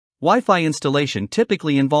Wi-Fi installation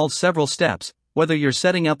typically involves several steps, whether you're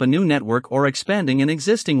setting up a new network or expanding an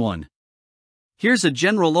existing one. Here's a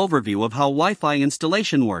general overview of how Wi-Fi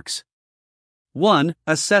installation works. 1.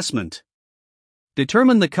 Assessment.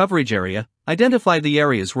 Determine the coverage area, identify the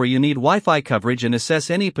areas where you need Wi-Fi coverage and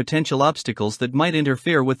assess any potential obstacles that might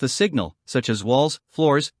interfere with the signal, such as walls,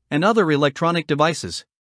 floors, and other electronic devices.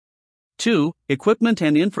 2. Equipment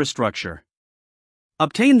and infrastructure.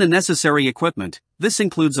 Obtain the necessary equipment. This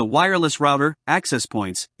includes a wireless router, access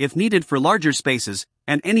points, if needed for larger spaces,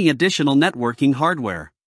 and any additional networking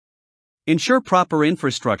hardware. Ensure proper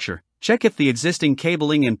infrastructure. Check if the existing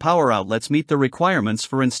cabling and power outlets meet the requirements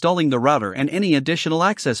for installing the router and any additional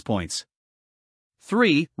access points.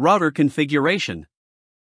 3. Router configuration.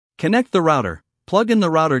 Connect the router. Plug in the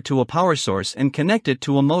router to a power source and connect it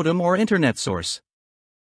to a modem or internet source.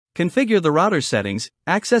 Configure the router settings.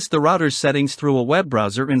 Access the router's settings through a web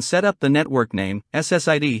browser and set up the network name,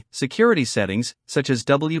 SSID, security settings, such as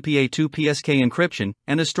WPA2 PSK encryption,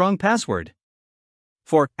 and a strong password.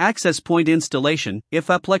 4. Access point installation, if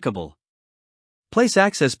applicable. Place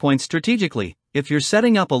access points strategically. If you're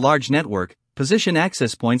setting up a large network, position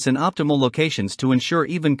access points in optimal locations to ensure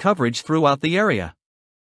even coverage throughout the area.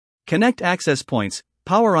 Connect access points.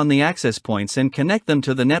 Power on the access points and connect them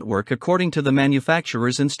to the network according to the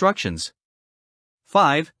manufacturer's instructions.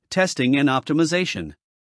 5. Testing and optimization.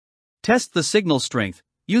 Test the signal strength.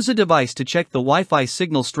 Use a device to check the Wi-Fi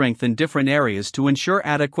signal strength in different areas to ensure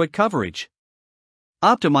adequate coverage.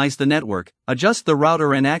 Optimize the network. Adjust the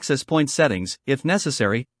router and access point settings, if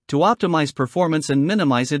necessary, to optimize performance and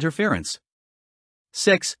minimize interference.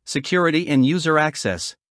 6. Security and user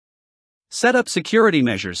access. Set up security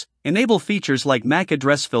measures. Enable features like MAC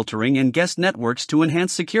address filtering and guest networks to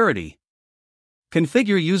enhance security.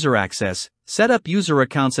 Configure user access. Set up user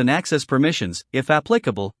accounts and access permissions, if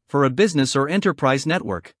applicable, for a business or enterprise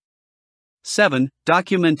network. 7.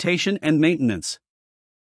 Documentation and maintenance.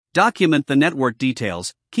 Document the network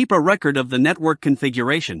details. Keep a record of the network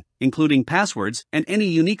configuration, including passwords and any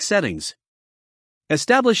unique settings.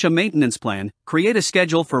 Establish a maintenance plan. Create a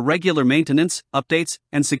schedule for regular maintenance, updates,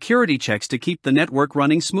 and security checks to keep the network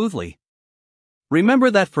running smoothly.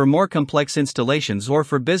 Remember that for more complex installations or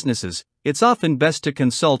for businesses, it's often best to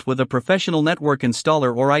consult with a professional network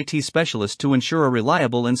installer or IT specialist to ensure a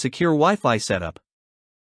reliable and secure Wi-Fi setup.